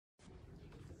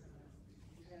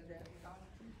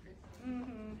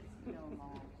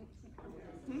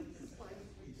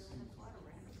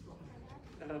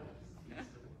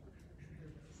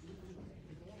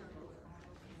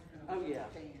Yeah.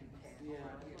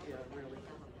 fantastic. Yeah, really.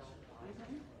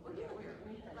 Well, yeah,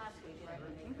 we're last week, right?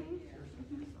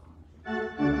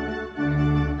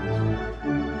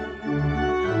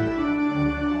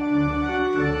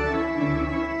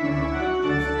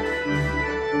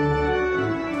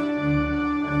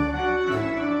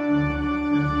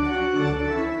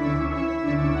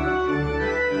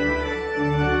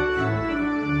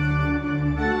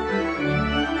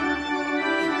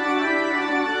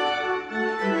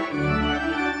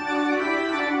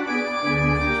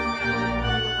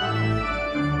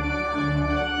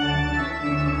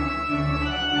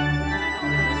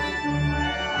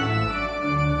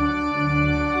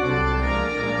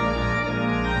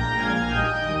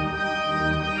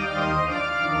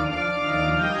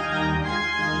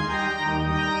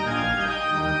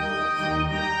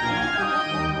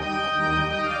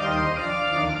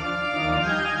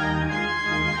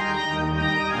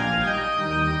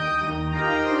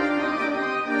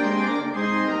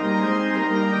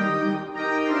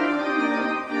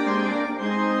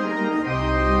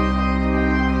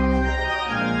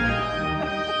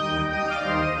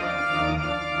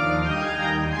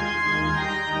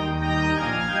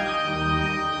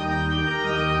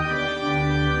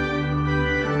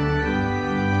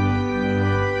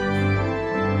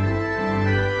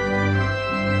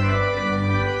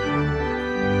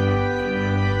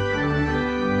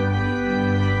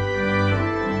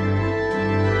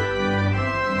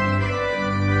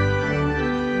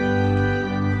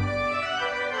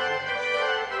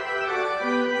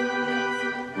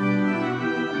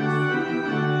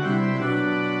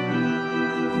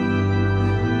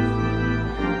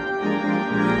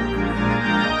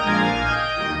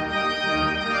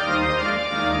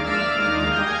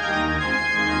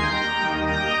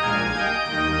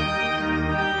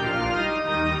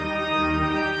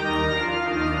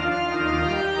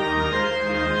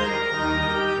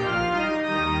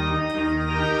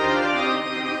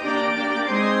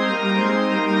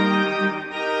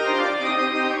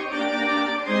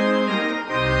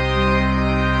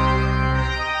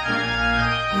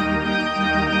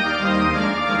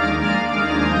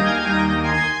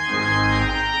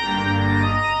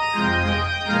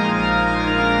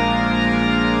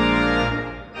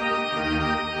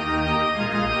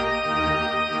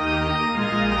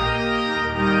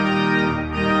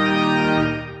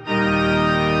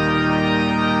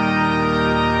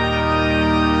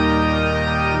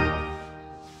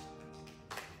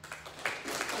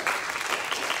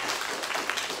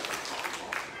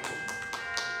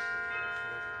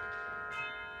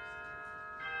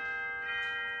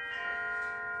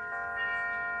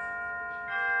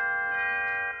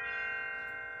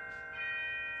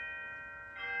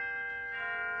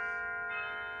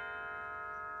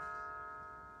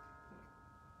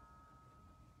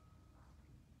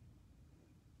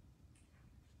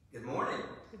 Good morning.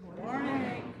 Good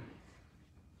morning.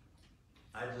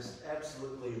 I just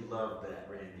absolutely love that,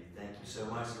 Randy. Thank you so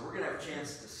much. And we're going to have a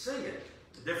chance to sing it,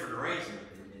 a different arrangement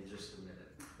in just a minute.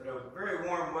 But a very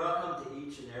warm welcome to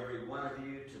each and every one of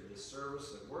you to this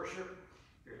service of worship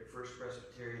here at First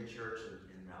Presbyterian Church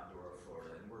in Mount Dora,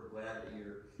 Florida. And we're glad that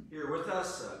you're here with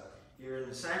us here in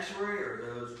the sanctuary, or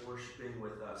those worshiping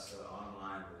with us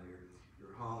online, whether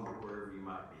you're home or wherever you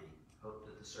might be. Hope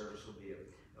that the service will be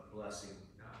a blessing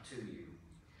to you.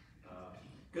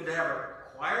 Good to have a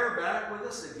choir back with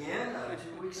us again,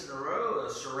 2 weeks in a row.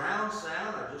 Surround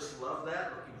sound, I just love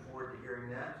that. Looking forward to hearing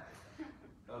that.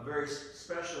 A very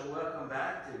special welcome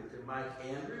back to Mike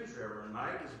Andrews. Reverend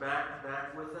Mike is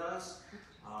back with us.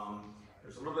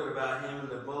 There's a little bit about him in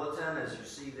the bulletin, as you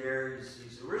see there.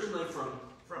 He's originally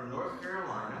from North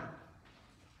Carolina.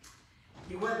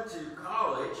 He went to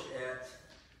college at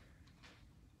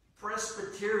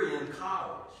Presbyterian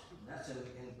College. That's in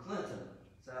Clinton,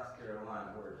 South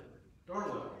Carolina, where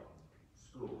Dornwell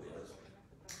School is.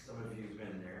 Some of you have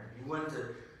been there. He went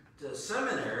to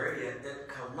seminary at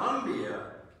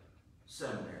Columbia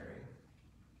Seminary,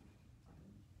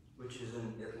 which is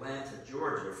in Atlanta,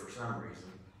 Georgia, for some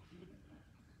reason.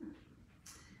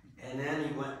 And then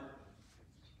he went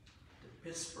to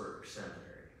Pittsburgh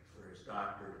Seminary for his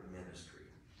doctorate of ministry.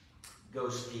 Go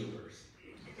Steelers.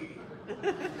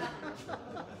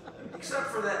 Except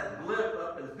for that blip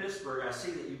up in Pittsburgh, I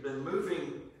see that you've been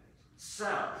moving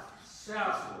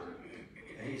southward.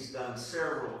 And he's done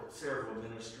several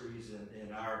ministries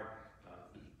in our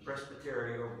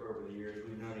presbytery over the years.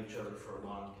 We've known each other for a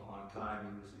long time.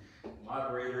 He was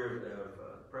moderator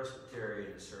of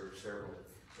presbytery and served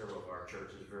several of our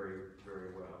churches very,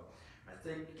 very well. I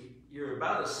think you're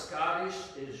about as Scottish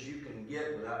as you can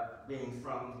get without being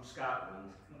from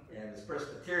Scotland, and as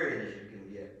Presbyterian as you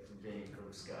can get from being from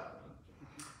Scotland.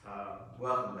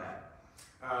 welcome back.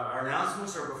 Our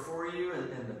announcements are before you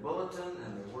in the bulletin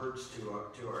and the words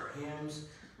to our hymns.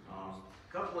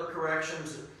 A couple of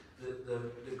corrections.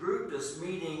 The group that's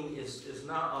meeting is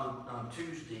not on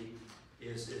Tuesday.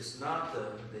 Is not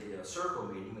the circle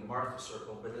meeting, the Martha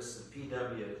Circle, but it's the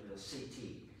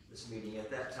PWCT, this meeting at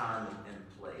that time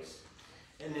and place.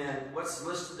 And then what's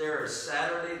listed there is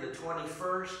Saturday the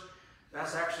 21st.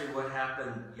 That's actually what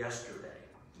happened yesterday.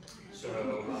 So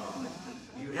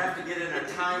you have to get in a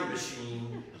time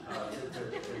machine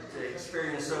to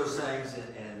experience those things.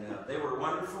 And they were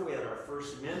wonderful. We had our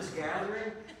first men's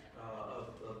gathering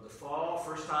of the fall.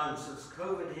 First time since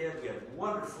COVID hit. We had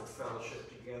wonderful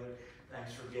fellowship together.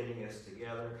 Thanks for getting us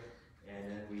together. And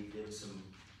then we did some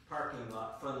parking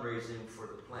lot fundraising for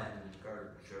the Plant and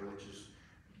Garden Show, which is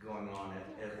going on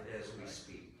as we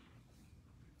speak.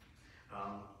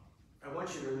 I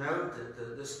want you to note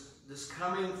that this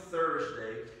coming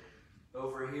Thursday,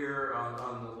 over here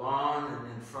on the lawn and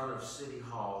in front of City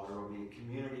Hall, there will be a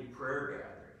community prayer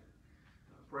gathering,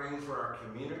 praying for our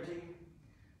community,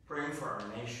 praying for our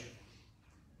nation,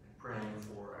 and praying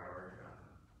for our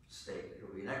state. It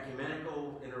will be an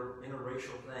ecumenical,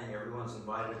 interracial thing. Everyone's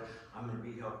invited. I'm going to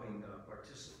be helping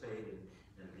participate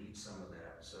and lead some of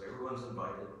that. So everyone's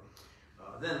invited.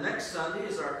 Then next Sunday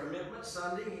is our Commitment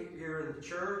Sunday here in the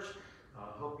church.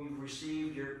 Hope you've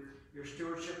received your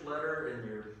stewardship letter and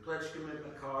your pledge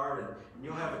commitment card, and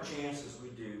you'll have a chance, as we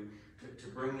do, to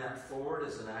bring that forward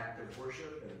as an act of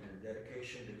worship and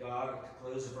dedication to God at the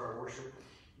close of our worship.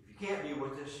 If you can't be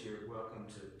with us, you're welcome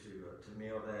to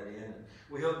mail that in. And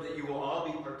we hope that you will all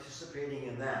be participating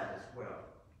in that as well.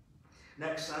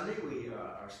 Next Sunday, we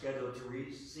are scheduled to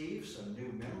receive some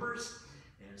new members,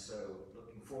 and so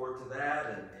looking forward to that.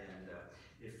 And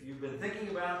if you've been thinking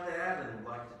about that and would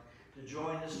like to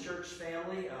join this church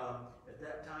family, at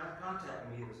that time, contact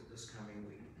me this coming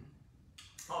week.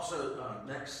 Also,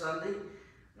 next Sunday,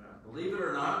 believe it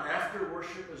or not, after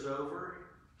worship is over,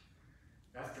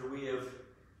 after we have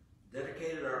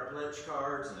dedicated our pledge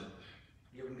cards and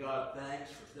given God thanks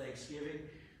for Thanksgiving,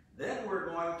 then we're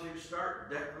going to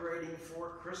start decorating for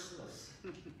Christmas.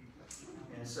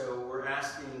 And so we're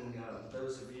asking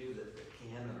those of you that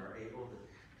can and are able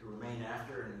to remain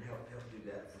after and help do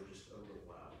that for just a little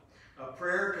while.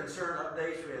 Prayer concern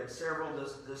updates. We had several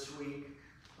this week.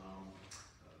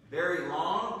 Barry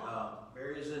Long.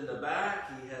 Barry's in the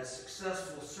back. He had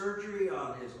successful surgery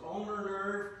on his ulnar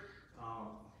nerve.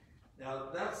 Now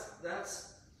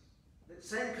that's the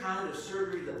same kind of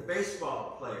surgery that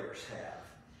baseball players have.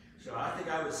 So I think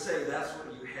I would say that's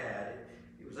what you had.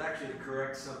 It was actually to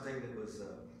correct something that was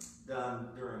done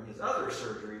during his other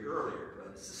surgery earlier.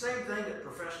 But it's the same thing that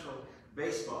professional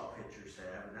baseball pitchers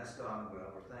have, and that's gone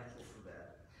well. We're thankful for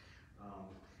that.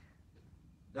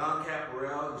 Don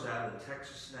Caparel, who's out in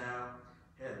Texas now,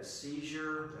 had a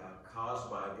seizure caused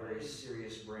by a very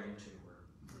serious brain tumor.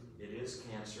 It is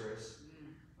cancerous.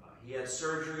 He had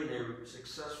surgery, and they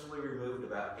successfully removed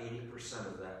about 80%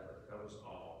 of that, but that was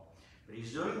all. But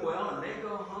he's doing well and may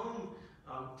go home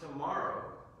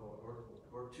tomorrow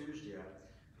or Tuesday.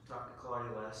 I talked to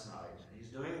Claudia last night. He's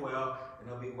doing well, and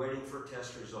he'll be waiting for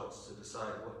test results to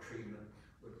decide what treatment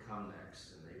would come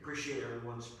next. And they appreciate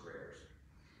everyone's prayers.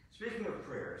 Speaking of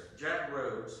prayers, Jack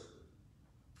Rhodes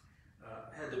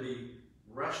had to be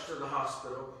rushed to the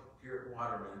hospital here at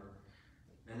Waterman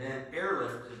and then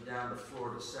airlifted down to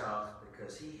Florida South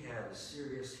because he had a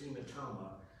serious hematoma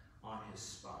on his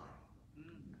spine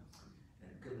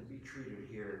and couldn't be treated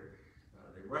here.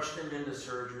 They rushed him into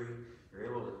surgery. They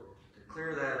were able to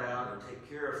clear that out and take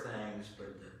care of things,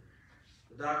 but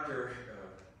the doctor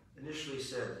initially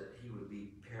said that he would be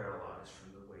paralyzed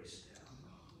from the waist down.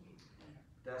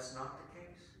 That's not the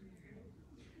case.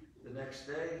 The next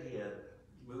day, he had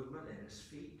movement in his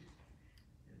feet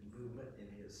and movement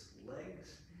in his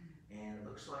legs, and it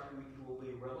looks like he will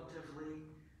be relatively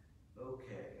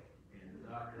okay. And the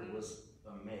doctor was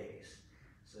amazed.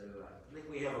 So I think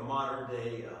we have a modern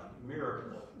day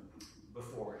miracle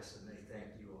before us, and they thank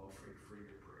you all for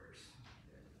your prayers.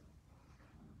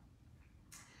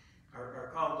 Our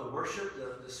call to worship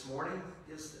this morning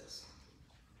is this.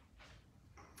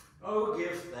 Oh,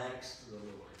 give thanks to the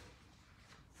Lord,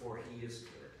 for he is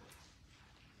good.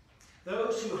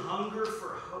 Those who hunger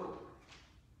for hope,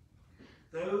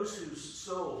 those whose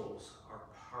souls are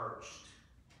parched,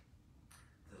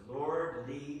 the Lord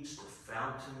leads to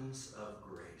fountains of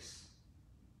grace.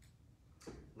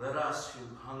 Let us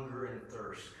who hunger and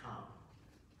thirst come.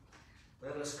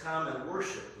 Let us come and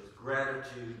worship with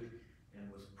gratitude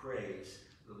and with praise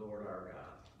the Lord our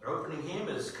God. Our opening hymn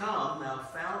is Come, Thou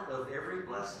Fount of Every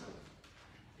Blessing.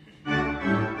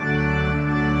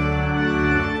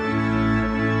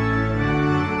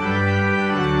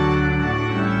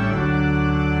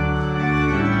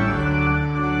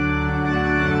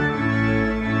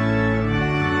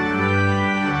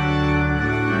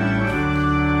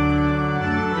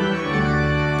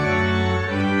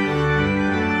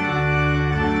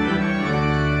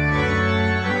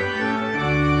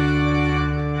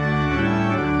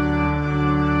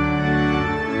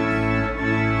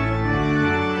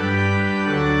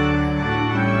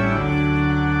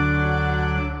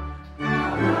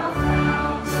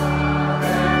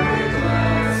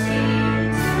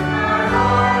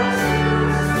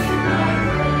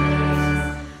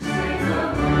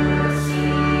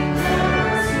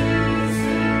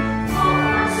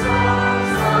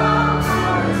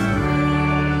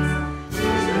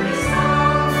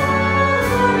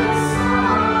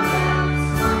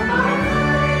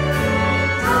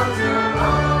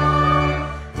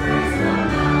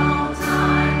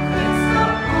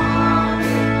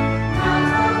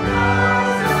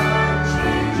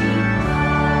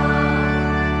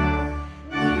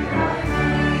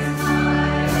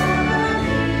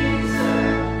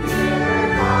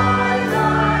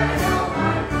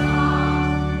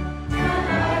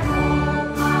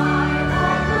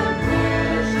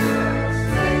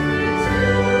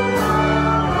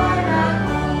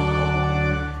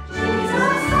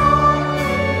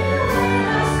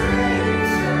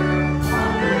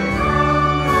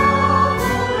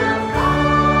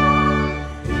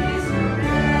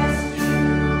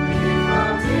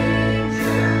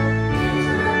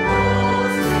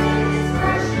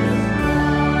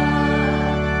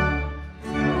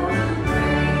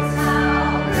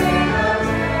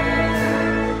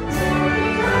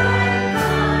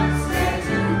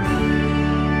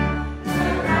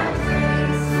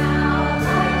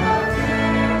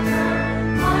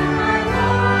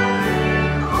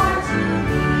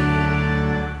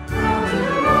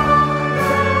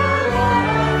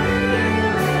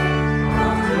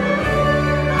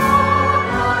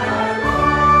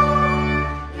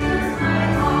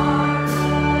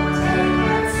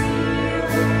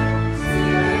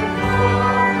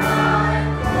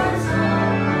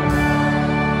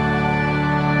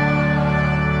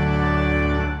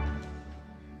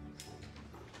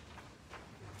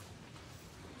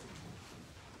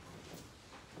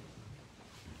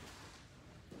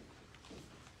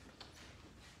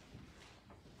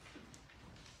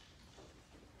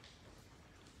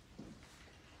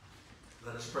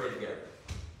 Let's pray together.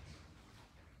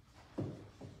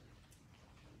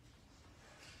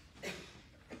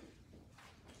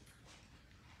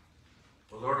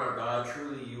 Well, Lord our God,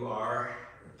 truly you are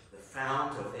the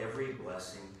fount of every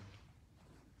blessing.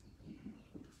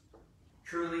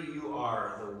 Truly you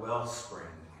are the wellspring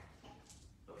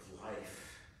of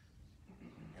life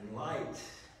and light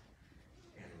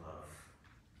and love.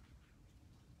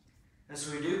 And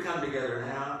so we do come together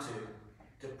now to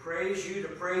praise you, to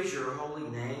praise your holy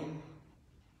name,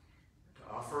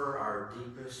 to offer our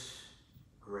deepest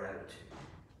gratitude.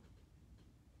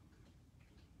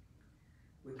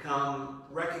 We come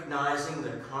recognizing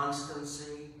the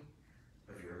constancy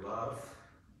of your love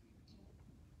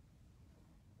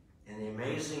and the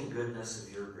amazing goodness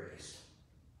of your grace.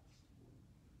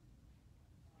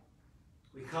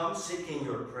 We come seeking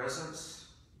your presence,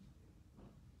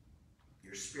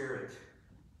 your spirit,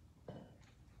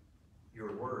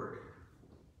 your word,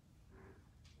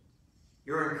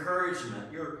 your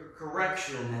encouragement, your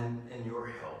correction, and your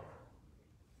help.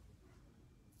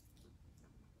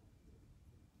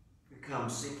 We come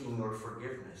seeking your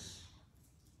forgiveness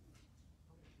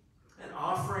and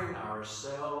offering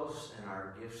ourselves and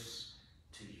our gifts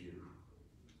to you.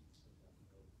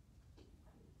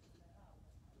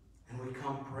 And we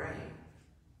come praying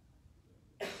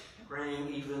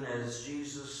even as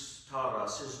Jesus taught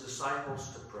us, his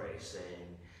disciples, to pray,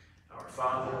 saying, Our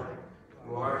Father,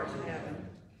 who art in heaven,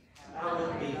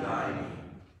 hallowed be thy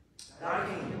name. Thy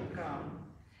kingdom come,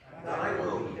 thy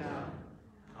will be done,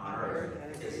 on earth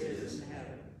as it is in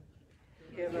heaven.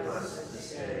 Give us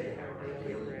this day our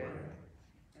daily bread,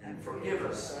 and forgive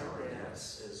us our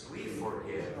debts as we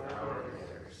forgive our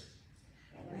debtors.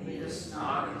 And lead us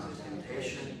not into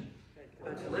temptation,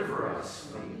 but deliver us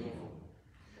from evil.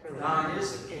 For thine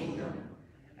is the kingdom,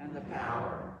 and the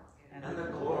power, and the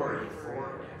glory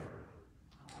forever.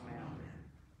 Amen.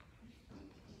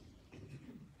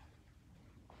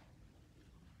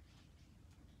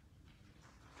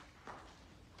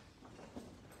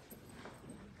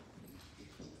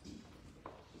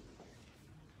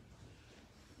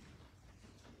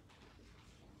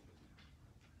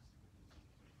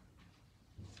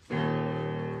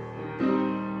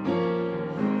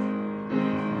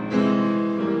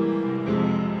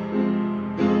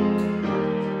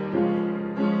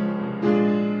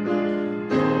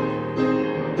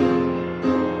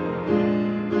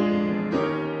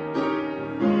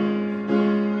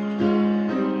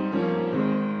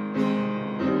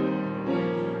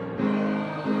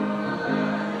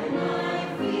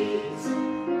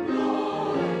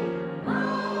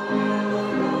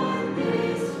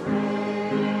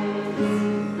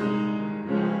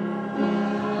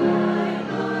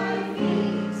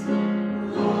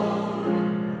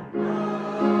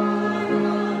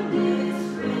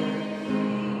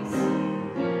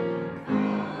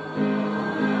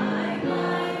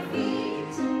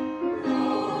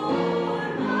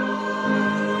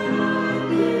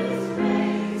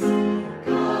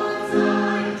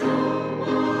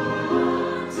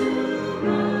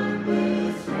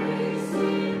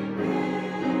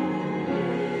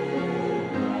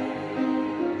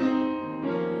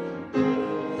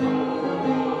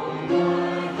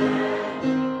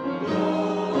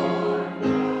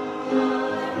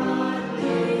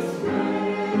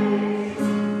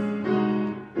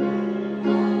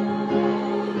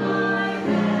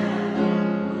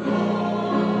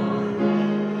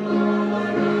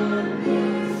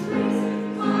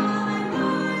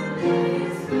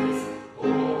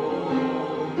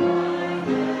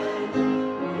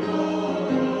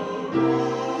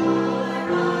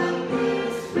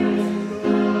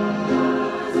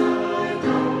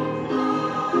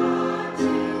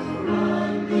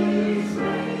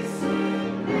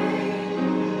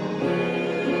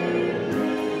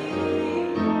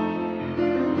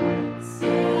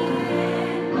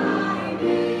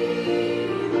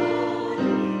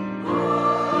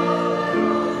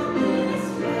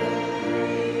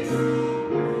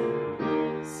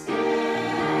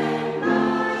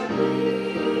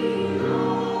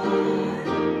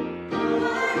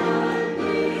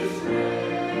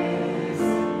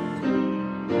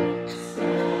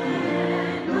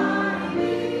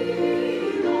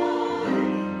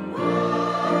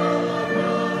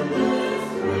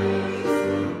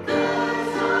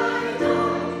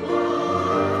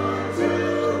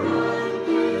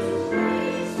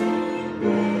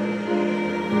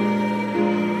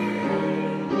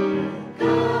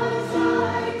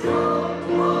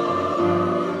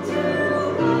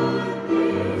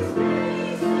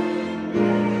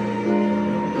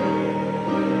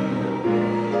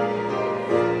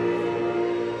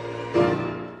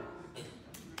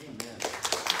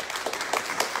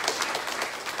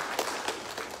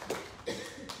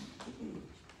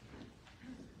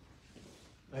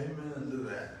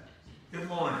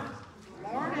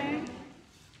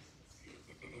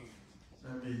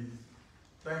 let me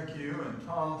thank you and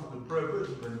Tom for the privilege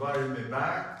of inviting me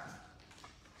back.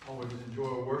 Always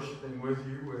enjoy worshiping with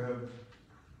you. We have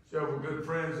several good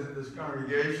friends in this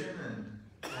congregation, and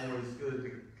always good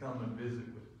to come and visit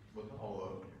with all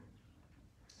of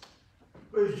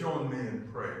you. Please join me in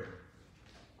prayer.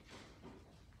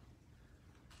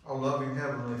 Our loving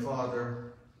Heavenly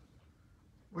Father,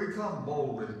 we come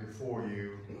boldly before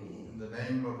you in the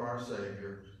name of our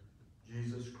Savior,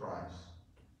 Jesus Christ.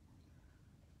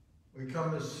 We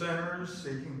come as sinners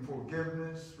seeking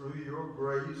forgiveness through your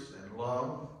grace and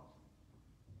love.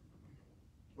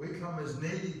 We come as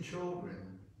needy children,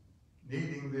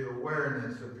 needing the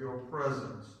awareness of your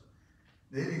presence,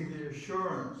 needing the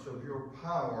assurance of your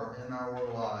power in our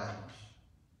lives,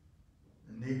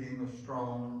 and needing a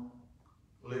strong,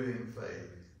 living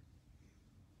faith.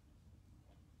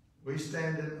 We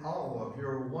stand in awe of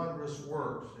your wondrous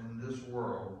works in this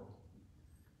world.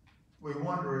 We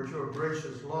wonder at your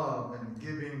gracious love and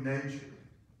giving nature.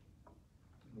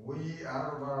 We,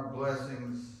 out of our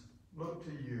blessings, look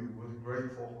to you with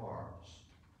grateful hearts.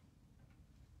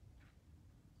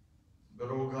 But,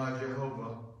 oh God,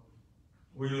 Jehovah,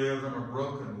 we live in a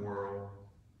broken world.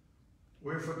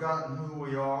 We've forgotten who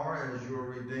we are as your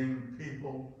redeemed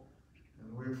people,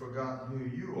 and we've forgotten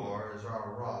who you are as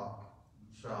our rock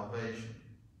and salvation.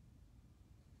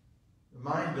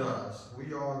 Remind us,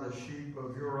 we are the sheep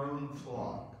of your own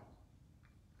flock.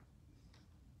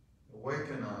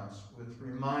 Awaken us with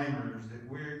reminders that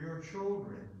we are your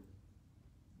children,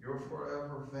 your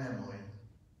forever family.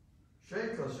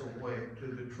 Shake us awake to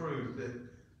the truth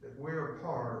that we are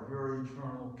part of your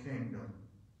eternal kingdom.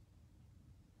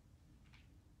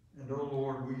 And, oh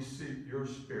Lord, we seek your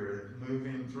Spirit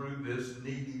moving through this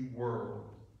needy world.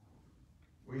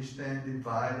 We stand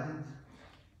divided,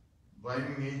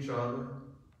 blaming each other,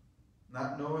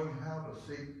 not knowing how to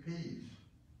seek peace.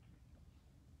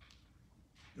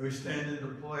 We stand in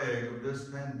the plague of this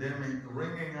pandemic,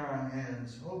 wringing our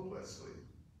hands hopelessly.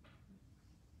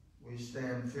 We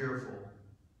stand fearful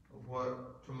of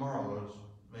what tomorrows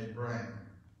may bring.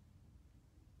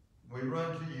 We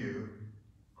run to you,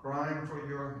 crying for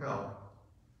your help,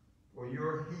 for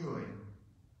your healing,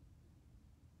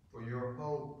 for your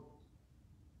hope.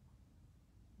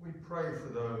 We pray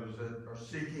for those that are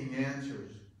seeking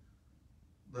answers,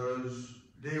 those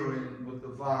dealing with the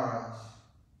virus,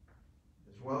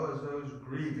 as well as those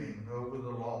grieving over the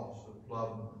loss of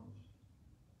loved ones.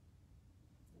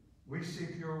 We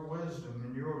seek your wisdom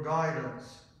and your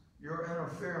guidance, your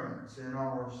interference in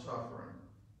our suffering.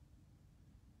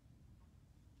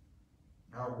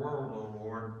 Our world, O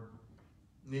Lord,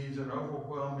 needs an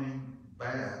overwhelming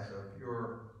bath of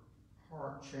your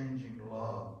heart-changing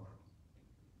love.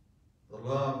 The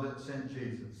love that sent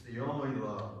Jesus, the only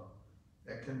love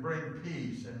that can bring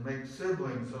peace and make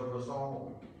siblings of us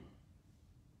all.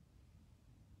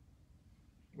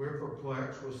 We're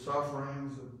perplexed with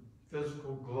sufferings of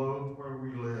physical globe where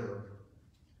we live.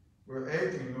 We're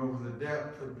aching over the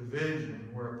depth of division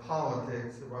where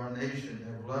politics of our nation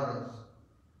have led us.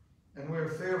 And we're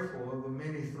fearful of the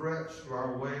many threats to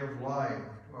our way of life,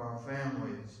 to our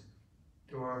families,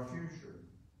 to our future.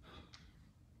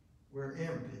 We're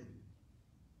empty.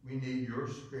 We need your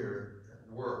Spirit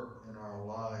at work in our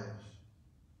lives,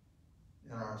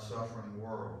 in our suffering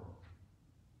world.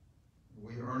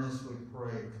 We earnestly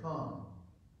pray, come,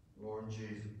 Lord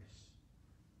Jesus.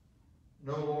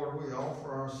 No, Lord, we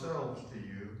offer ourselves to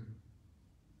you.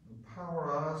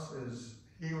 Empower us as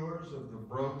healers of the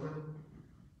broken,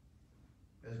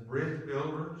 as bridge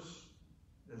builders,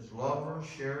 as lovers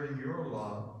sharing your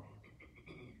love.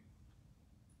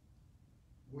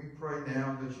 We pray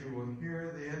now that you will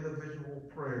hear the individual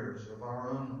prayers of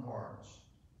our own hearts.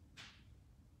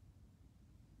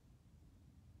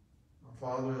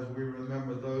 Father, as we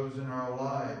remember those in our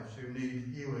lives who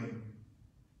need healing,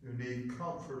 who need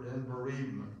comfort in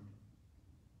bereavement,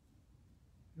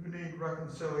 who need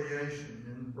reconciliation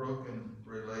in broken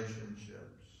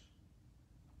relationships.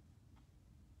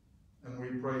 And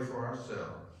we pray for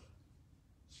ourselves.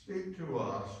 Speak to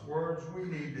us words we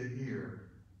need to hear.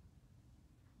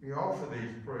 We offer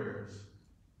these prayers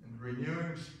in the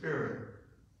renewing Spirit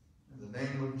in the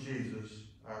name of Jesus,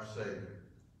 our Savior.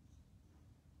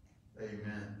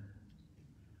 Amen.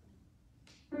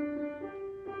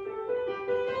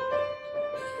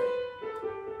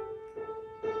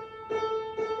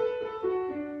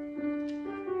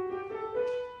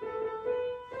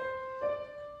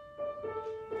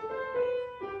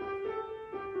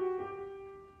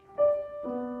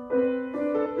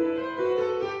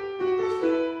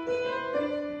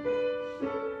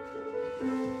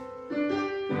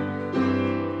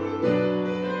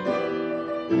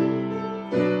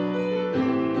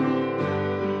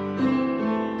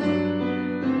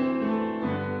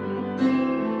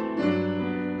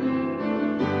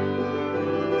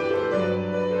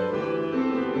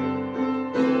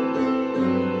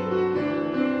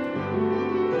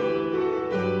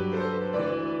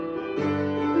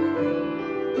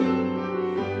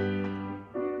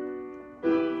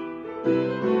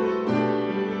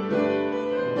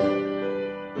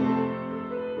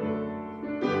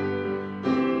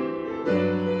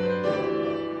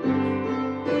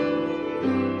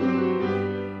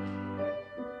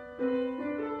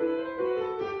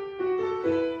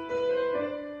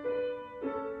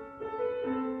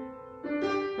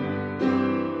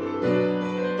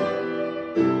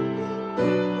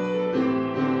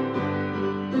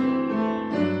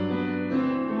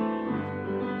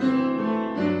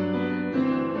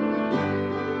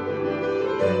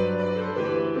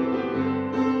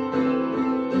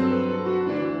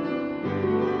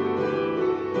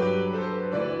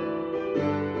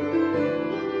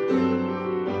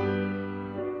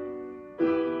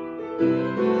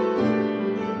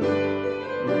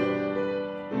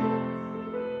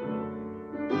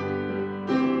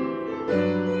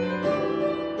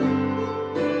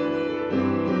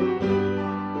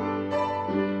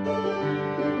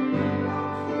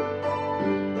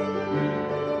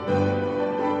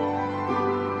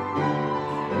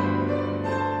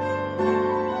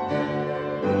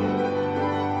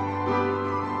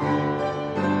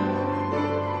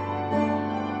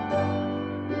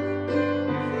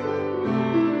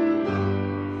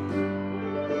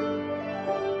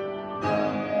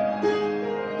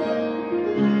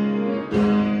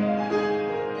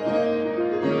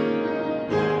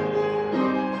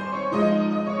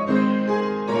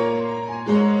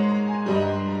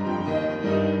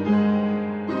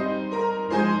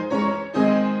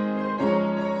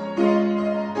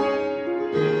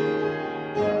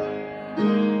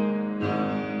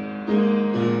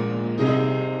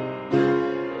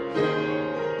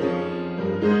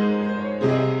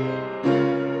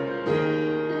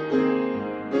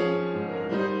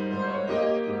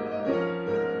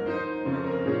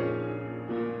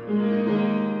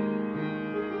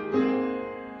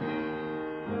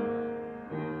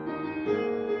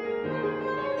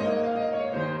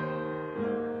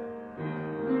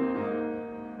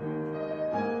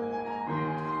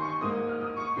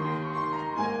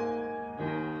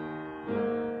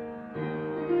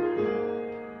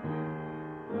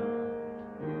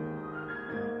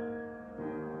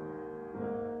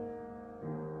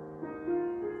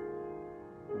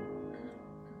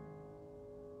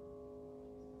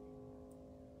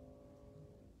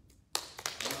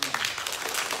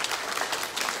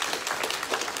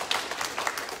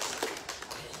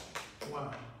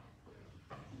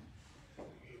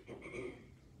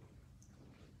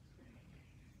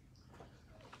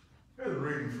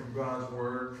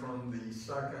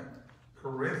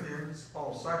 Corinthians,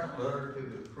 Paul's second letter to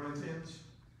the Corinthians,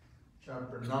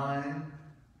 chapter 9,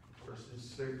 verses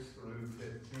 6 through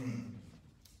 15.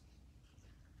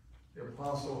 The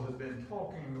apostle has been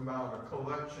talking about a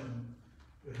collection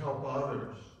to help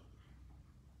others.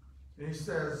 And he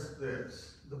says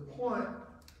this, the point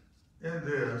in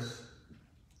this,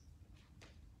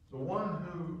 the one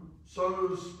who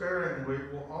sows sparingly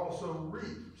will also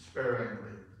reap sparingly.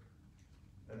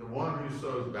 And the one who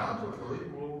sows bountifully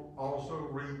will also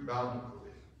reap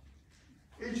bountifully.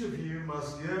 Each of you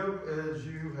must give as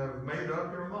you have made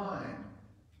up your mind,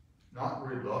 not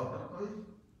reluctantly,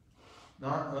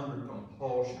 not under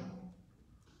compulsion.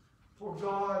 For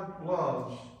God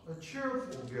loves a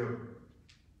cheerful giver.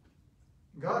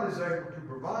 God is able to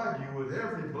provide you with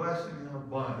every blessing in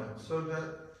abundance, so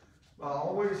that by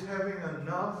always having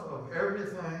enough of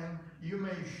everything, you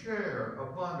may share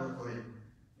abundantly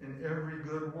in every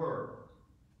good work.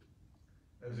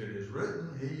 As it is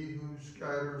written, he who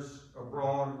scatters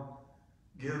abroad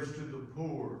gives to the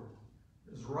poor.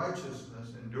 His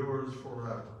righteousness endures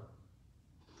forever.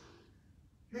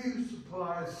 He who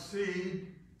supplies seed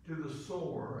to the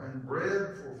sower and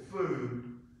bread for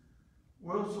food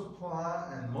will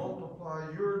supply and multiply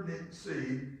your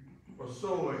seed for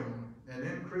sowing and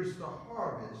increase the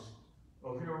harvest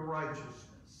of your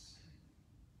righteousness.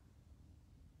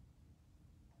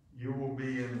 You will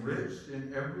be enriched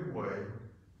in every way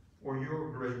for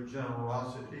your great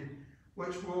generosity,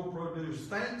 which will produce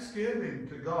thanksgiving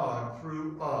to God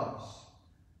through us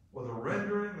for the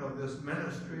rendering of this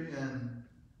ministry, and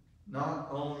not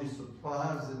only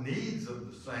supplies the needs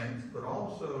of the saints, but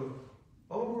also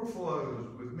overflows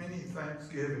with many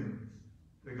thanksgivings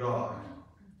to God.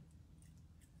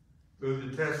 Through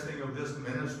the testing of this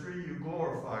ministry, you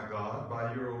glorify God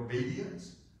by your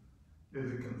obedience to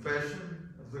the confession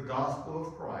of the gospel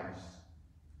of Christ,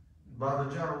 and by the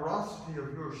generosity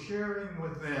of your sharing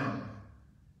with them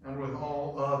and with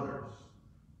all others,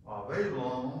 while they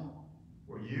long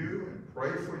for you and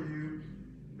pray for you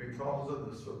because of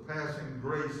the surpassing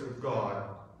grace of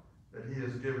God that he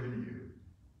has given you.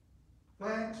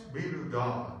 Thanks be to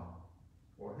God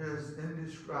for his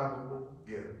indescribable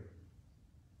gift.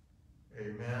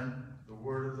 Amen. The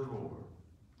word of the Lord.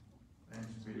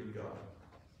 Thanks be to God.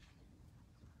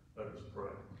 Let us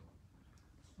pray.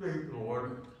 Speak,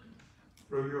 Lord,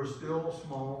 through your still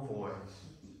small voice,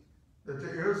 that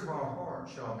the ears of our heart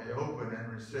shall be open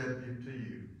and receptive to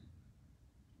you.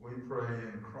 We pray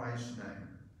in Christ's name.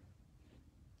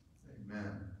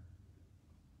 Amen.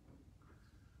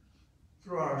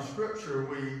 Through our scripture,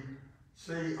 we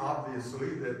see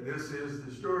obviously that this is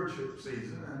the stewardship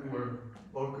season, and we're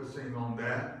focusing on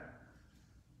that.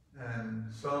 And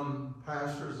some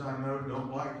pastors I know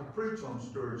don't like to preach on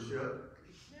stewardship.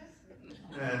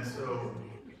 And so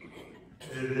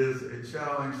it is a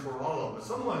challenge for all of us.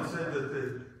 Someone said that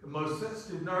the most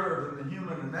sensitive nerve in the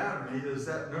human anatomy is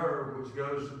that nerve which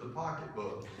goes to the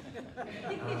pocketbook.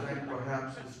 And I think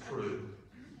perhaps it's true.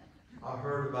 I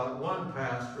heard about one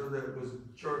pastor that was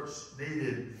church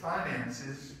needed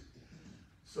finances,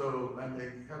 and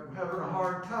they kept having a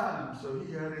hard time. So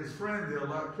he had his friend, the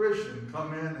electrician,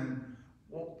 come in and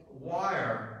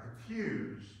wire the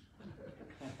pews,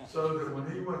 so that when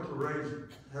he went to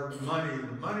have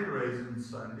the money raising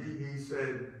Sunday, he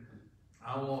said,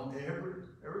 "I want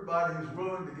everybody who's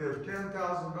willing to give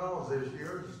 $10,000 this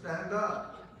year to stand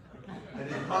up." And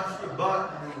he punched the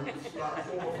button, and it was about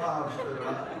 4 or 5 stood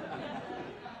up.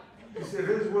 He said,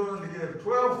 "Who's willing to give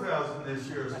 $12,000 this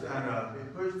year, stand up?" He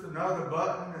pushed another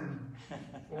button, and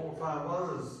 4 or 5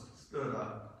 others stood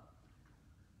up.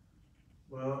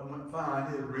 Well, it went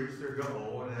fine. He had reached their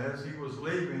goal, and as he was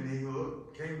leaving, he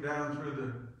came down through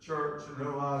the church and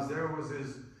realized there was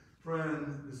his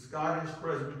friend, the Scottish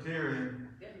Presbyterian,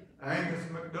 Angus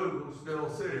MacDougall, still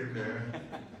sitting there,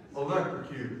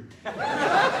 electrocuted.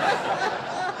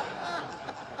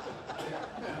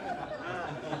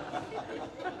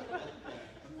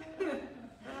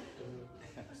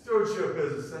 Stewardship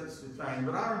is a sensitive thing,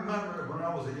 but I remember when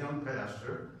I was a young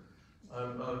pastor,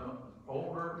 an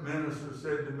older minister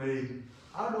said to me,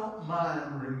 "I don't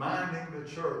mind reminding the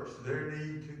church their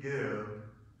need to give,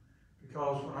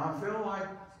 because when I feel like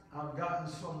I've gotten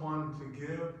someone to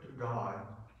give to God,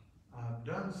 I've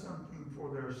done something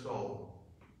for their soul."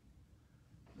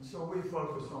 And so we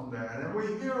focus on that. And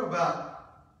we hear about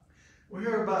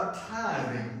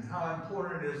tithing, how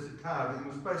important it is to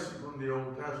tithing, especially from the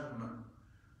Old Testament.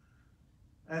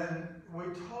 And we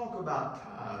talk about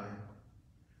tithing.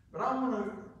 But I want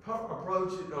to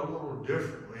approach it a little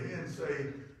differently and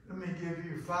say, let me give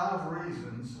you 5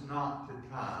 reasons not to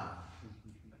tithe.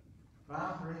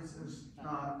 5 reasons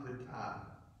not to tithe.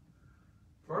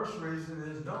 First reason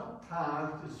is don't tithe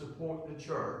to support the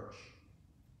church.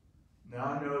 Now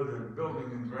I know the Building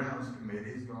and Grounds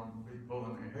Committee is going to be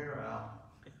pulling their hair out.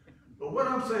 But what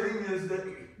I'm saying is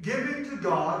that giving to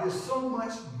God is so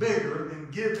much bigger than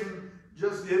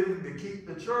just giving to keep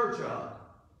the church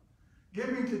up.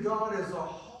 Giving to God is a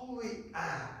holy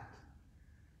act.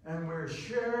 And we're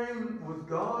sharing with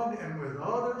God and with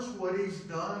others what He's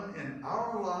done in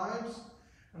our lives.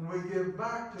 And we give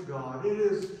back to God. It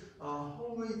is a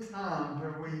holy time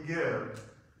where we give.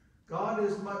 God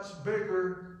is much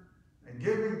bigger, and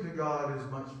giving to God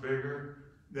is much bigger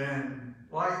than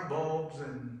light bulbs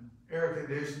and air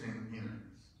conditioning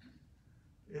units.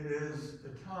 It is the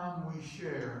time we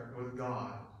share with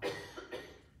God.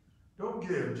 Don't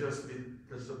give just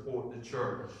to support the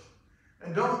church.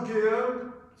 And don't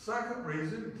give, second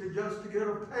reason, to get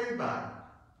a payback.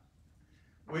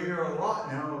 We hear a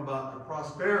lot now about the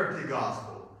prosperity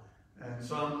gospel. And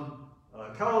some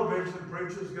television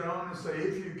preachers get on and say,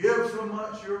 if you give so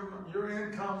much, your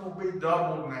income will be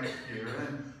doubled next year.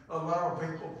 And a lot of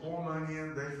people pour money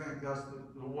in, they think that's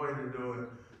the way to do it.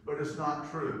 But it's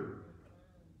not true.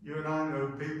 You and I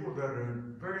know people that are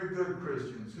very good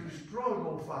Christians who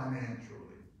struggle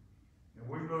financially. And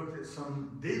we look at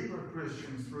some deeper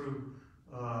Christians through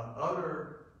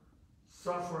other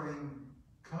suffering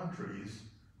countries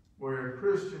where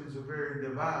Christians are very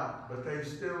devout, but they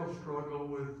still struggle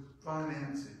with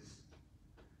finances.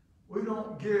 We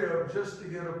don't give just to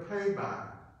get a payback.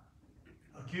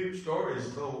 A cute story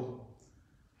is told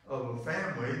of a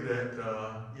family that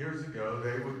years ago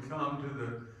they would come to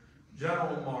the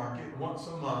general market once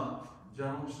a month,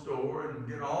 general store, and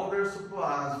get all their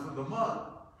supplies for the month.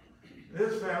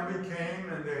 This family came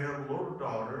and they had a little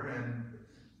daughter, and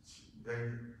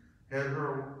they had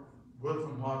her with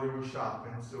them while they were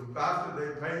shopping. So after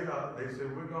they paid up, they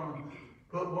said, we're going to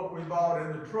put what we bought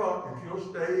in the truck if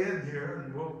you'll stay in here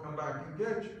and we'll come back and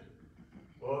get you.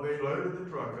 Well, they loaded the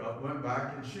truck up, went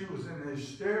back, and she was in there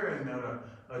staring at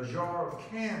a jar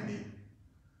of candy.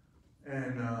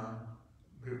 And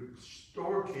the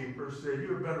storekeeper said,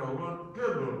 you've been a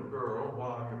good little girl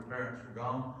while your parents were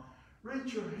gone.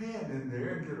 Reach your hand in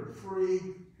there and get a free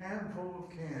handful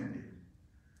of candy.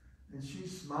 And she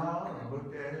smiled and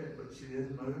looked at it, but she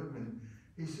didn't move. And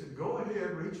he said, go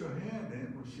ahead, reach your hand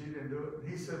in. Well, she didn't do it. And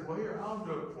he said, well, here, I'll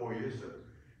do it for you. So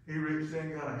he reached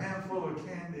in, got a handful of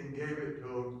candy, and gave it to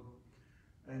them.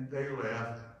 And they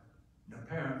left. The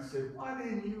parents said, why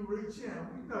didn't you reach in?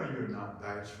 We know you're not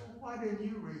bashful. Why didn't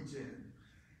you reach in?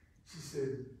 She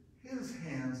said, his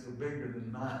hands are bigger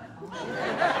than mine.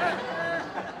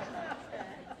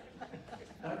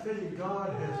 I tell you,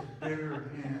 God has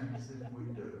bigger hands than we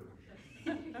do.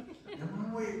 And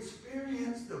when we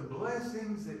experience the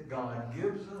blessings that God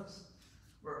gives us,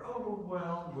 we're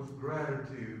overwhelmed with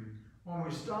gratitude. When we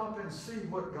stop and see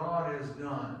what God has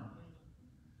done,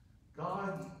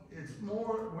 God, it's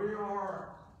more,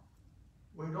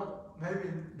 we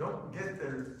don't get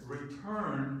the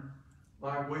return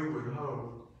like we would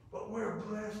hope, but we're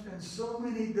blessed in so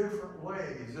many different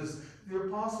ways. As the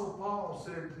Apostle Paul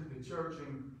said to the church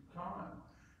in Corinth,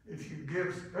 if you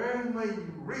give sparingly,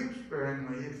 you reap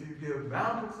sparingly. If you give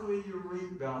bountifully, you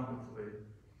reap bountifully.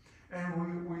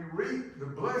 And we reap the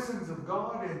blessings of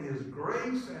God in His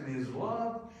grace and His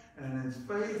love and His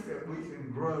faith that we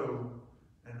can grow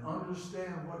and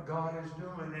understand what God is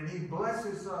doing. And He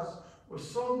blesses us with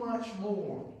so much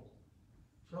more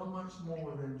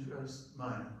than just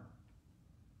money.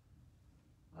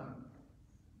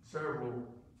 Several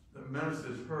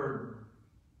ministers heard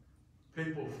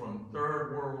people from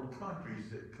third world countries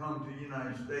that come to the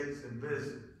United States and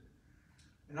visit.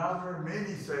 And I've heard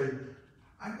many say,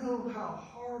 I know how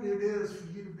hard it is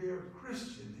for you to be a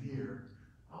Christian here.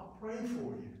 I'll pray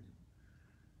for you.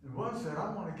 And one said,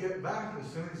 I want to get back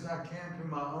as soon as I can to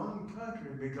my own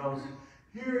country, because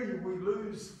here we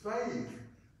lose faith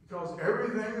because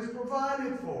everything is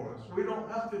provided for us. We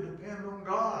don't have to depend on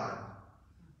God.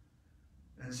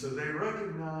 And so they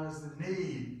recognize the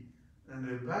need and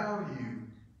the value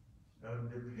of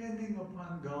depending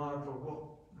upon God for what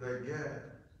they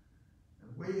get.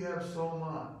 And we have so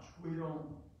much. We don't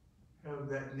have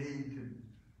that need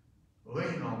to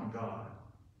lean on God.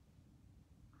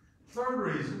 Third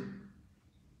reason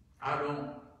I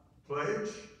don't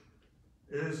pledge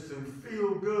is to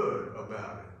feel good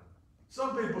about it.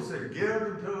 Some people say give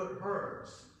until it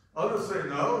hurts. Others say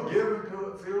no, give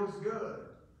until it feels good.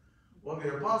 Well,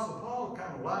 the Apostle Paul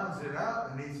kind of lines it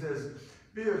out, and he says,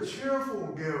 be a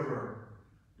cheerful giver.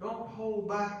 Don't hold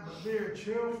back, but be a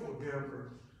cheerful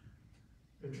giver.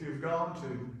 If you've gone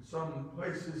to some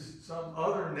places, some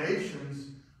other nations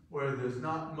where there's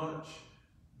not much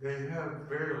they have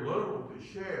very little to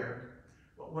share.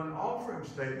 But when offering's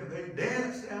taken, they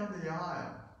dance down the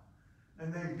aisle.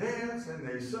 And they dance and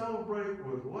they celebrate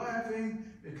with laughing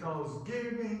because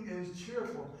giving is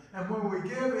cheerful. And when we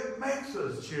give, it makes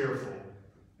us cheerful.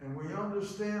 And we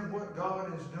understand what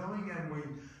God is doing, and we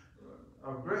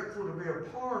are grateful to be a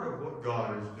part of what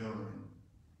God is doing.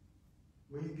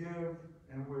 We give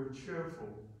and we're cheerful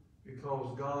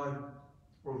because God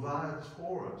provides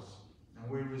for us, and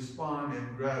we respond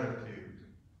in gratitude.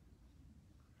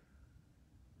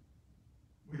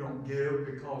 We don't give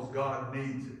because God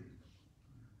needs it.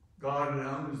 God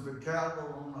owns the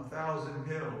cattle on 1,000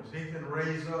 hills. He can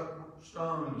raise up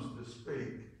stones to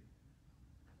speak.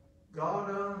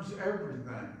 God owns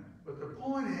everything. But the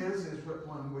point is that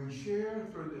when we share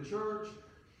through the church,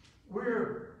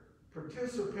 we're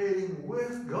participating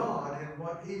with God in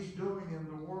what He's doing in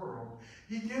the world.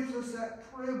 He gives us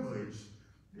that privilege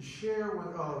to share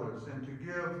with others and to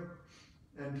give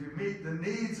and to meet the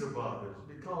needs of others,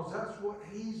 because that's what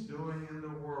He's doing in the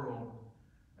world.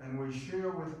 And we share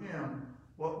with Him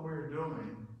what we're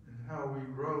doing and how we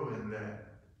grow in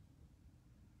that.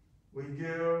 We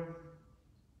give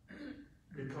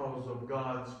because of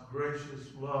God's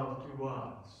gracious love to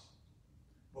us.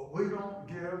 But we don't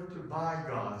give to buy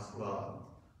God's love.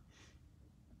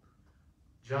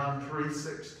 John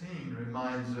 3:16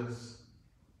 reminds us,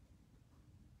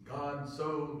 God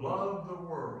so loved the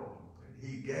world that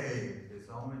He gave His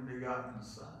only begotten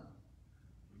Son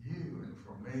for you and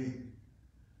for me.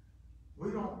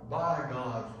 We don't buy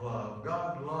God's love.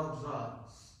 God loves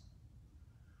us.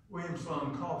 William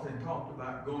Sloane Coffin talked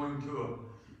about going to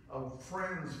a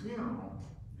friend's funeral.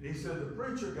 And he said, the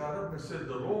preacher got up and said,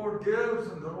 the Lord gives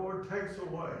and the Lord takes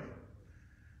away.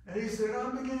 And he said,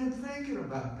 I began thinking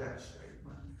about that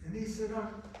statement. And he said,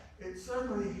 it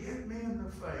suddenly hit me in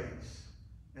the face.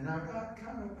 And I got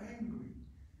kind of angry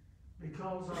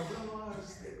because I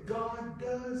realized that God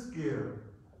does give.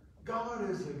 God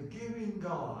is a giving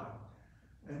God.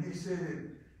 And he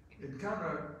said it kind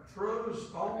of throws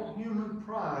all human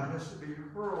pride has to be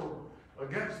hurled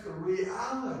against the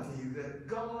reality that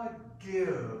God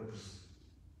gives.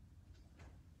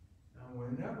 And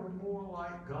we're never more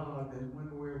like God than when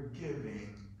we're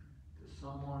giving to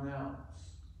someone else,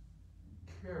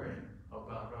 caring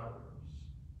about others.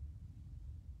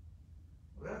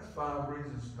 Well, that's 5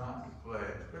 reasons not to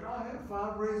pledge. But I have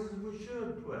 5 reasons we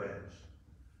should pledge.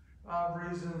 5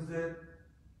 reasons that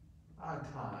I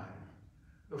tithe.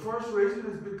 The first reason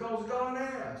is because God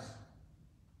asked.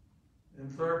 In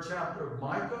the 3rd chapter of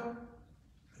Micah,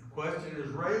 the question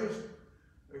is raised.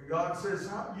 God says,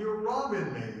 you're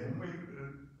robbing me. And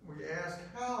we ask,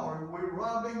 how are we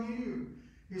robbing you?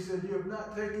 He said, you have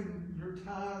not taken your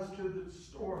tithes to the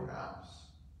storehouse.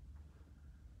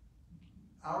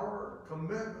 Our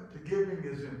commitment to giving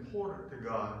is important to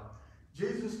God.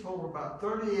 Jesus told about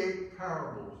 38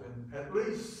 parables, and at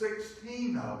least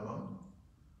 16 of them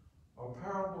are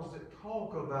parables that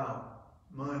talk about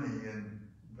money and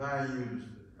values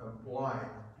of life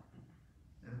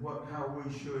and how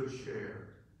we should share.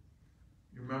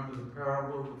 You remember the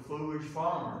parable of the foolish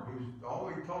farmer, who's all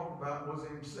he talked about was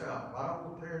himself. I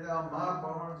will tear down my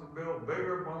barns and build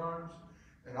bigger barns,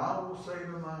 and I will say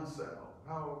to myself,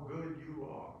 how good you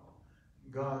are.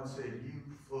 God said, you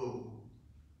fool.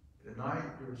 Tonight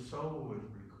your soul is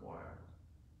required.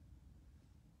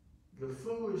 The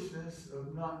foolishness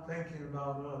of not thinking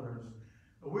about others.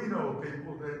 We know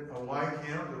people that are like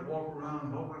him, that walk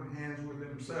around holding hands with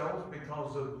themselves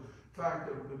because of the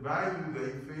fact of the value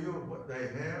they feel, what they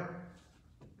have.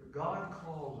 But God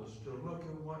calls us to look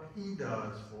at what He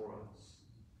does for us.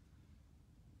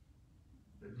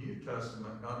 The New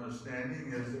Testament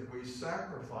understanding is that we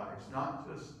sacrifice, not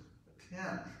just a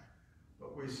tenth,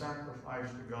 but we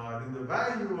sacrifice to God. And the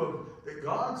value that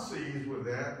God sees with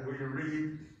that, we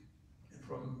read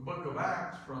from the book of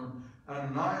Acts, from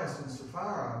Ananias and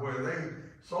Sapphira, where they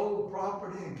sold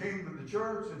property and came to the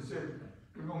church and said,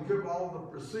 we're going to give all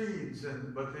the proceeds,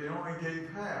 but they only gave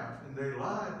half, and they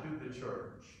lied to the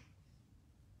church.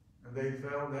 And they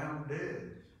fell down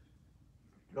dead.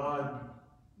 God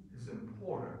is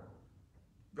important.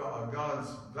 God's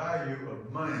value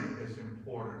of money is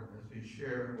important as He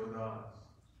shared with us.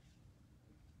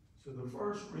 So the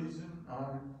first reason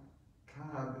I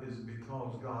tithe is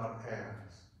because God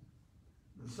asks.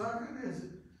 The second is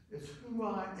it's who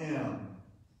I am.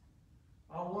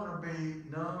 I want to be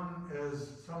known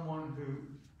as someone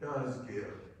who does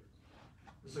give.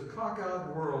 It's a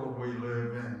cockeyed world we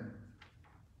live in.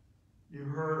 You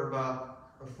heard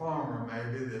about a farmer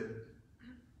maybe that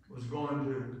was going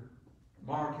to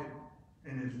market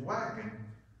in his wagon,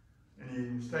 and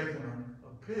he was taking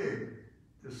a pig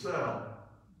to sell.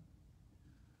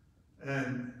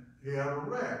 And he had a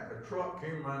wreck. A truck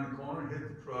came around the corner, hit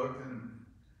the truck, and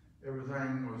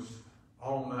everything was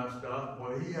all messed up.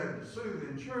 Well, he had to sue the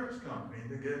insurance company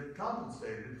to get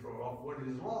compensated for what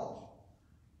he's lost.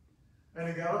 And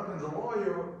he got up, and the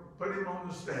lawyer put him on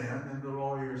the stand, and the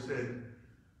lawyer said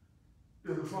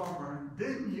to the farmer,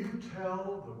 "Didn't you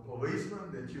tell the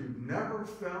policeman that you never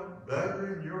felt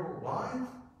better in your life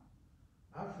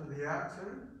after the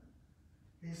accident?"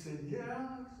 He said,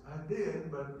 "Yeah, I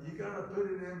did, but you got to put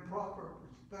it in proper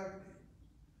perspective."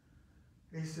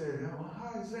 He said, "Well,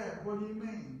 how is that? What do you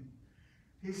mean?"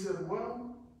 He said,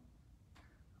 "Well,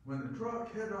 when the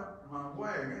truck hit up my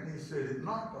wagon," he said, "it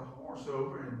knocked the horse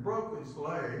over and broke his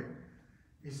leg."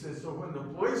 He said, "So when the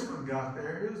policeman got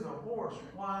there, here's the horse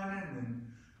whining,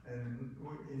 and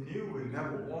he knew we'd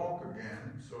never walk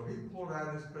again. So he pulled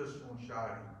out his pistol and shot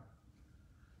him.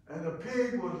 And the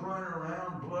pig was running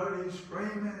around bloody,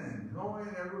 screaming and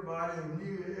annoying everybody, and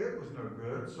knew it was no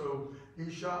good. So he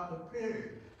shot the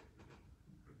pig."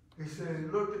 He said, he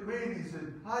looked at me and he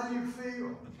said, "How do you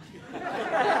feel?"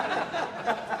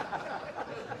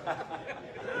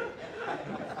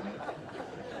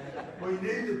 We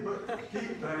need to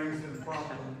keep things in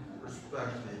proper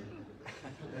perspective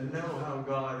and know how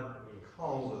God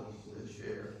calls us to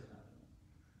share.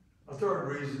 A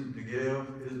third reason to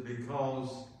give is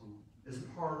because it's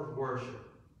part of worship.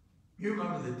 You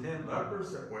remember the 10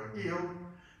 lepers that were healed,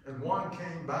 and one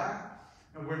came back,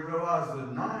 and we realized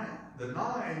the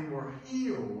nine were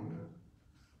healed,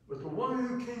 but the one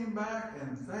who came back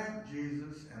and thanked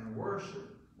Jesus and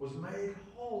worshiped was made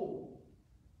whole.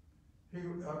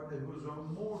 It was a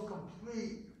more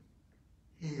complete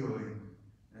healing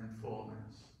and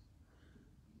fullness.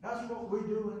 That's what we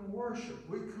do in worship.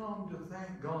 We come to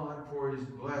thank God for his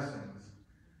blessings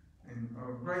and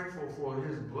are grateful for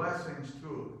his blessings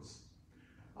to us.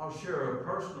 I'll share a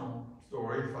personal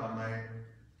story, if I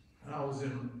may. I was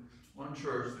in one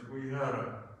church that we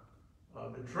had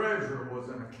the treasurer was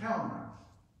an accountant,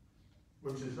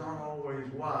 which is not always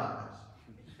wise.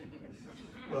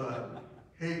 But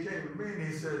he came to me and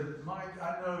he said, "Mike,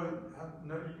 I know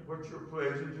what you're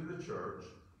pledging to the church."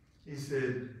 He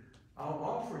said, "I'll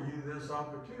offer you this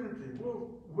opportunity.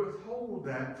 We'll withhold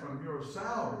that from your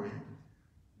salary,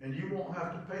 and you won't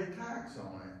have to pay tax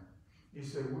on it." He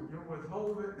said, "You'll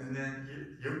withhold it, and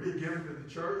then you'll be given to the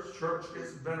church. Church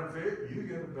gets a benefit. You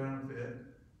get a benefit."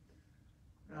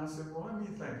 And I said, "Well, let me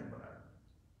think about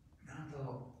it." And I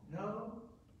thought, no,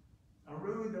 I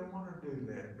really don't want to do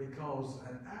that, because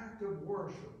an act of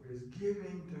worship is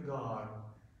giving to God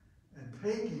and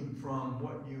taking from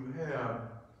what you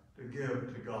have to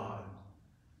give to God.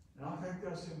 And I think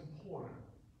that's important.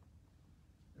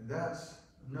 And that's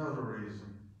another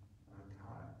reason I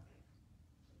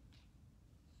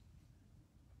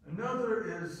tithe. Another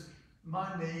is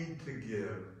my need to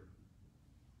give.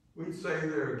 We'd say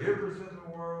there are givers in the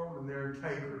world and there are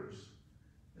takers.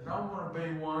 And I want to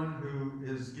be one who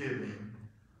is giving.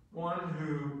 One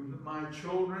who my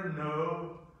children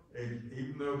know,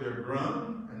 even though they're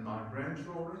grown, and my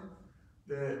grandchildren,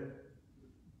 that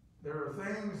there are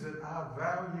things that I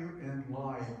value in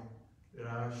life that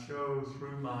I show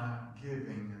through my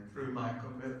giving and through my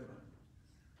commitment.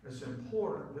 It's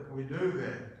important that we do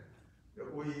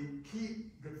that we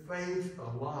keep the faith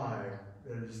alive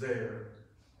that is there.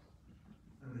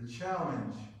 And the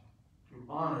challenge to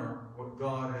honor what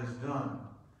God has done.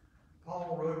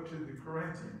 Paul wrote to the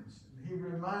Corinthians, and he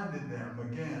reminded them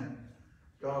again,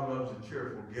 God loves a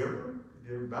cheerful giver, to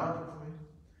give bountifully.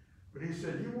 But he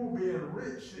said, you will be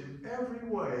enriched in every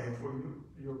way for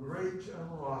your great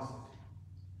generosity.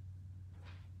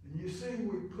 And you see,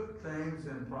 we put things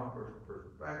in proper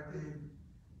perspective.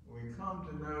 We come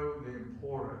to know the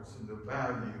importance and the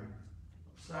value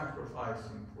of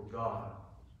sacrificing for God.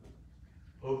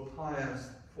 Pope Pius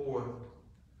IV,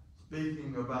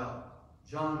 speaking about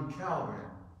John Calvin,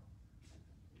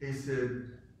 he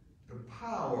said, the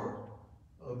power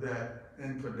of that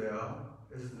infidel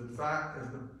is the fact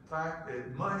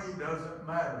that money doesn't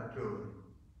matter to him.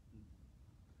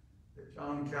 That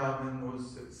John Calvin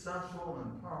was successful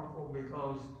and powerful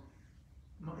because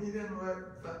he didn't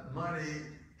let that money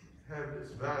have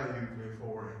its value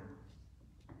before him.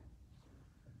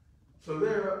 So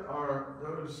there are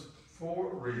those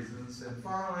 4 reasons. And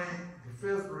finally, the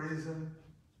 5th reason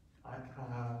I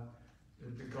tithe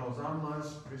is because I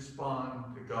must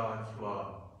respond to God's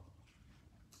love.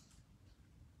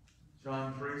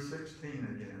 John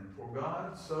 3:16 again. For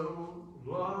God so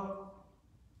loved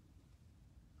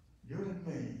you and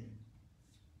me,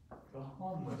 the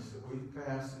homeless that we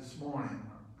passed this morning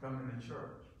coming to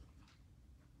church,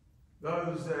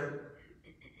 those that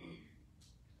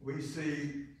We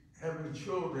see having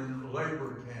children in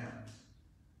labor camps.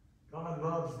 God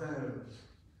loves those.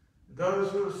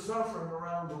 Those who are suffering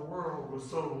around the world with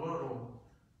so little,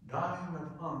 dying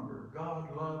of hunger.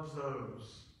 God loves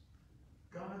those.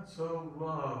 God so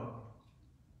loved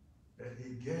that he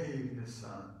gave his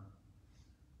son.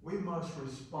 We must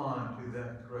respond to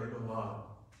that greater love.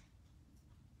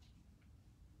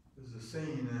 There's a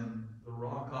scene in the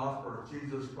rock opera,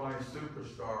 Jesus Christ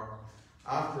Superstar,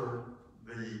 after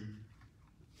the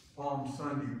Palm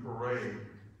Sunday parade.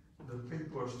 The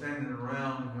people are standing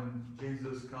around when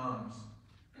Jesus comes.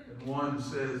 And one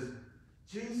says,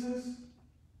 Jesus,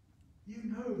 you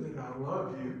know that I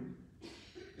love you.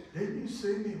 Didn't you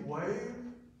see me wave?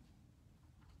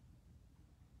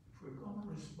 If we're going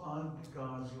to respond to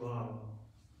God's love,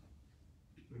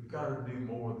 we've got to do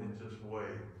more than just wave.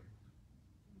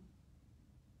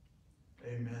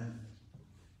 Amen.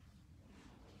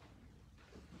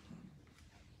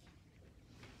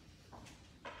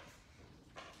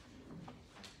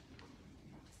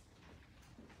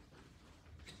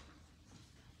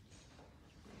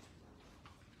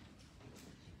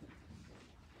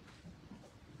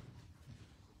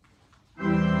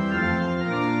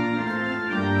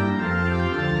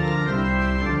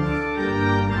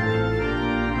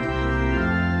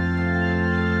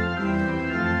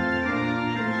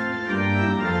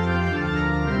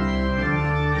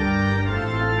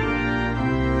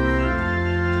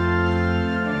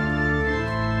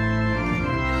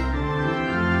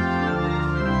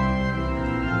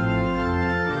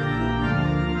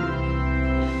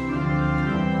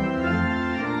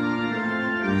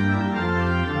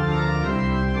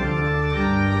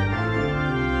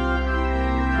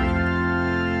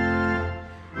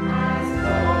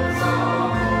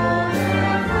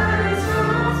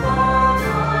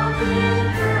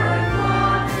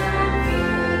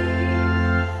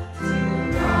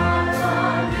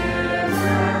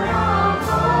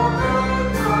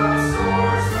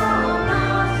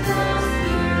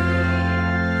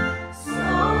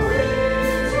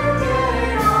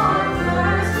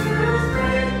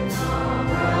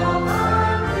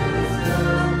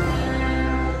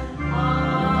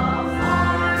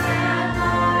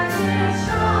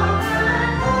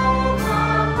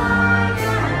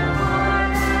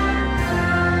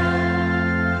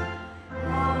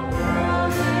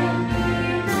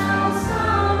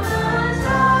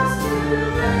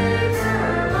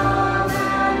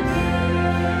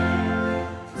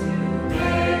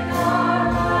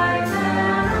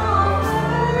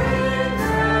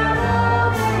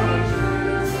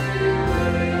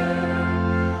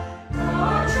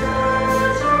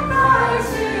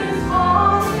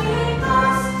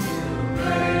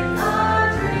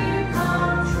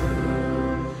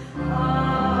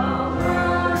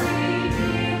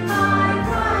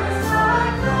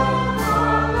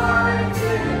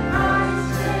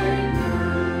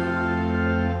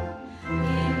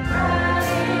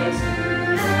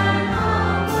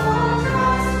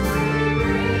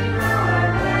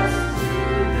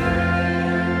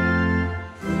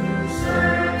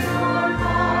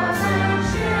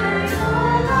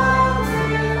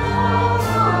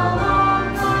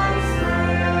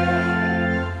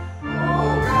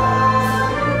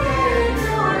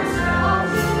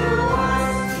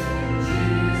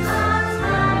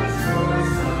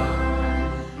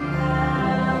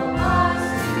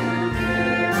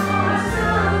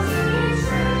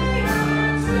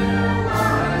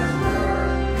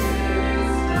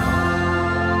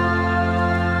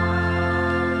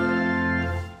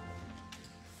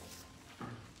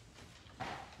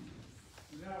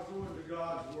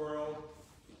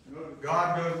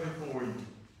 God goes before you.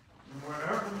 And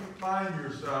wherever you find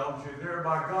yourselves, you're there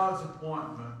by God's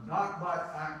appointment, not by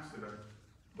accident,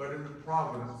 but in the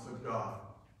providence of God.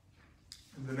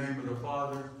 In the name of the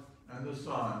Father, and the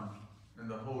Son, and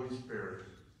the Holy Spirit.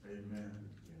 Amen.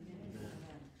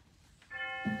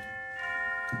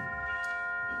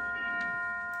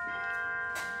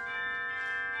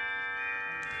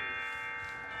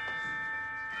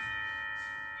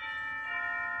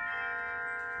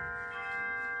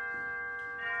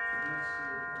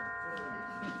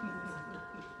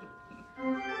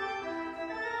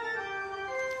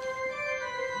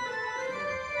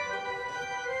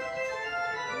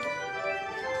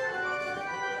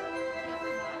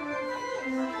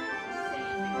 Thank you.